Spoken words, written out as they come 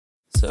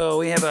So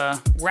we have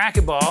a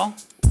racquetball.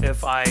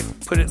 If I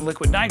put it in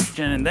liquid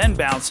nitrogen and then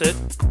bounce it,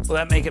 will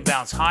that make it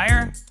bounce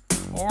higher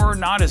or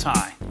not as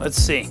high? Let's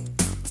see.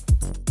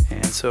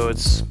 And so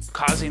it's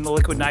causing the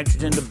liquid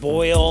nitrogen to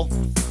boil.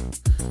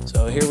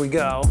 So here we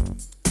go.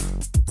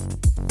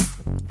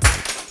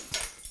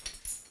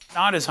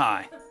 Not as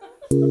high.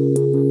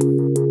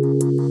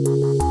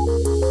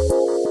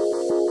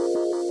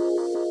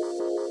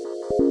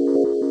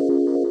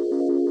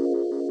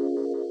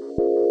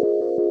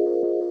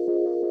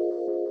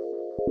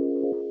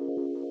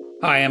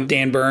 Hi, I'm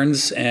Dan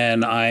Burns,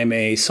 and I'm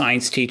a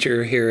science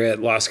teacher here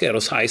at Los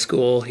Gatos High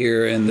School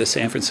here in the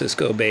San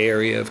Francisco Bay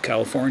Area of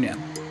California.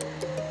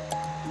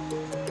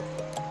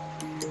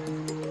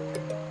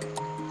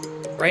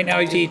 Right now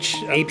I teach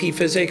AP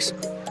Physics.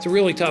 It's a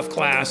really tough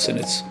class, and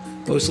it's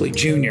mostly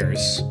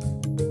juniors.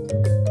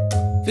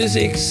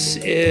 Physics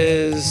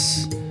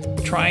is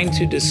trying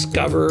to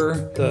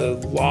discover the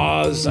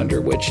laws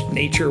under which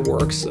nature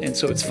works, and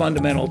so it's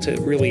fundamental to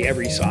really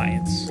every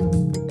science.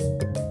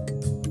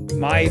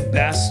 My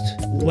best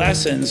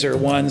lessons are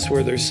ones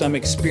where there's some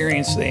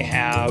experience they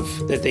have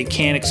that they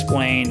can't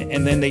explain,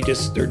 and then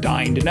they're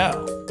dying to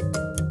know.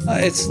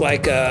 It's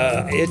like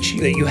a itch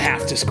that you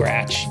have to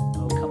scratch.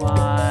 Oh, come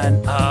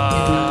on.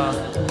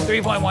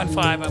 3.15,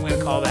 I'm going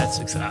to call that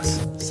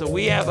success. So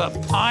we have a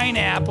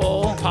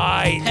pineapple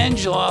pie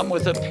pendulum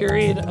with a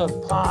period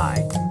of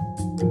pi.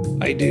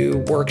 I do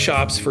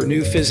workshops for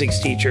new physics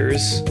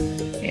teachers,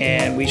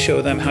 and we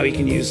show them how you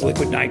can use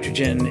liquid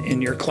nitrogen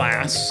in your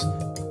class.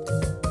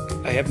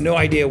 I have no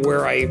idea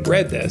where I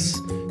read this,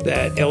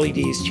 that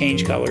LEDs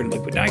change color in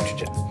liquid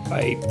nitrogen.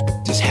 I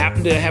just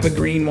happened to have a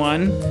green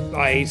one.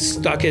 I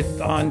stuck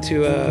it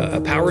onto a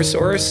power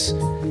source,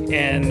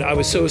 and I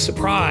was so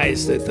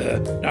surprised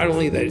that not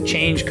only that it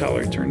changed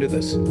color, it turned to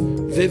this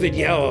vivid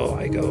yellow.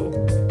 I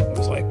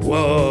was like,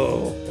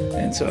 whoa.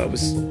 And so it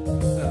was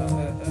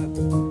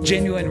a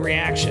genuine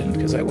reaction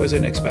because I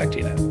wasn't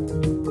expecting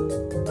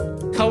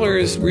it. Color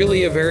is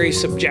really a very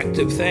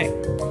subjective thing.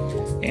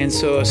 And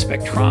so a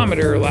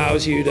spectrometer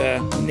allows you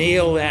to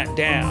nail that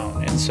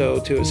down. And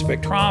so to a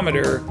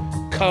spectrometer,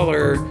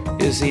 color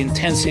is the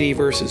intensity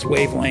versus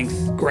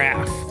wavelength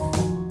graph.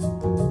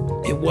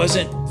 It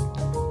wasn't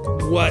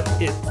what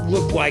it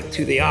looked like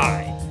to the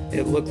eye.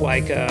 It looked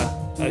like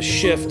a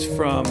shift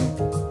from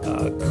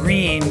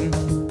green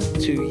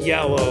to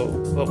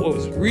yellow. But what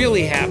was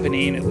really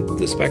happening,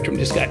 the spectrum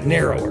just got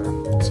narrower.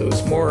 So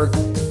it's more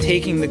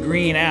taking the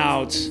green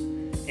out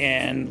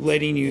and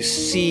letting you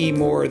see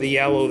more of the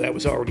yellow that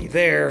was already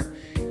there.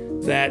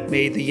 That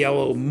made the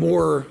yellow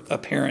more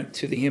apparent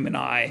to the human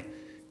eye.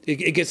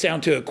 It gets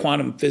down to a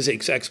quantum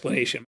physics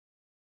explanation.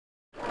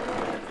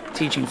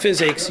 Teaching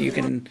physics, you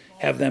can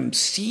have them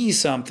see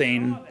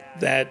something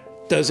that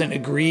doesn't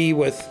agree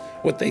with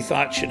what they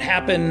thought should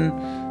happen,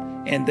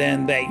 and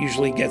then that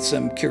usually gets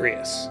them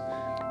curious.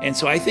 And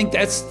so I think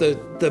that's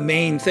the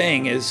main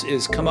thing,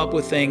 is come up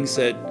with things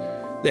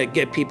that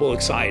get people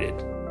excited.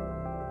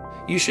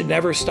 You should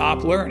never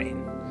stop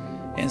learning,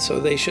 and so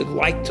they should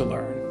like to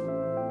learn.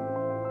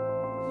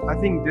 I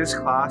think this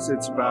class,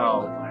 it's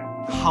about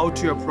how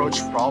to approach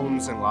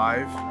problems in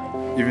life,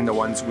 even the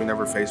ones we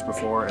never faced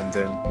before, and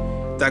then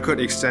that could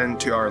extend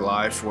to our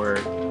life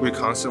where we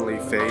constantly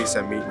face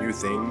and meet new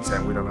things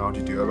and we don't know how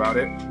to do about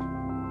it.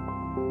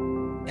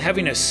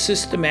 Having a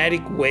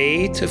systematic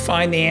way to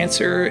find the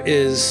answer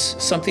is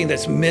something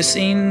that's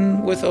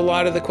missing with a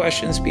lot of the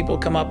questions people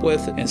come up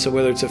with. And so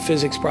whether it's a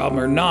physics problem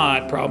or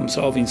not,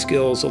 problem-solving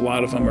skills, a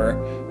lot of them are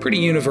pretty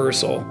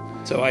universal.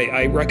 So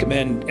I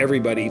recommend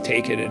everybody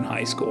take it in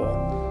high school.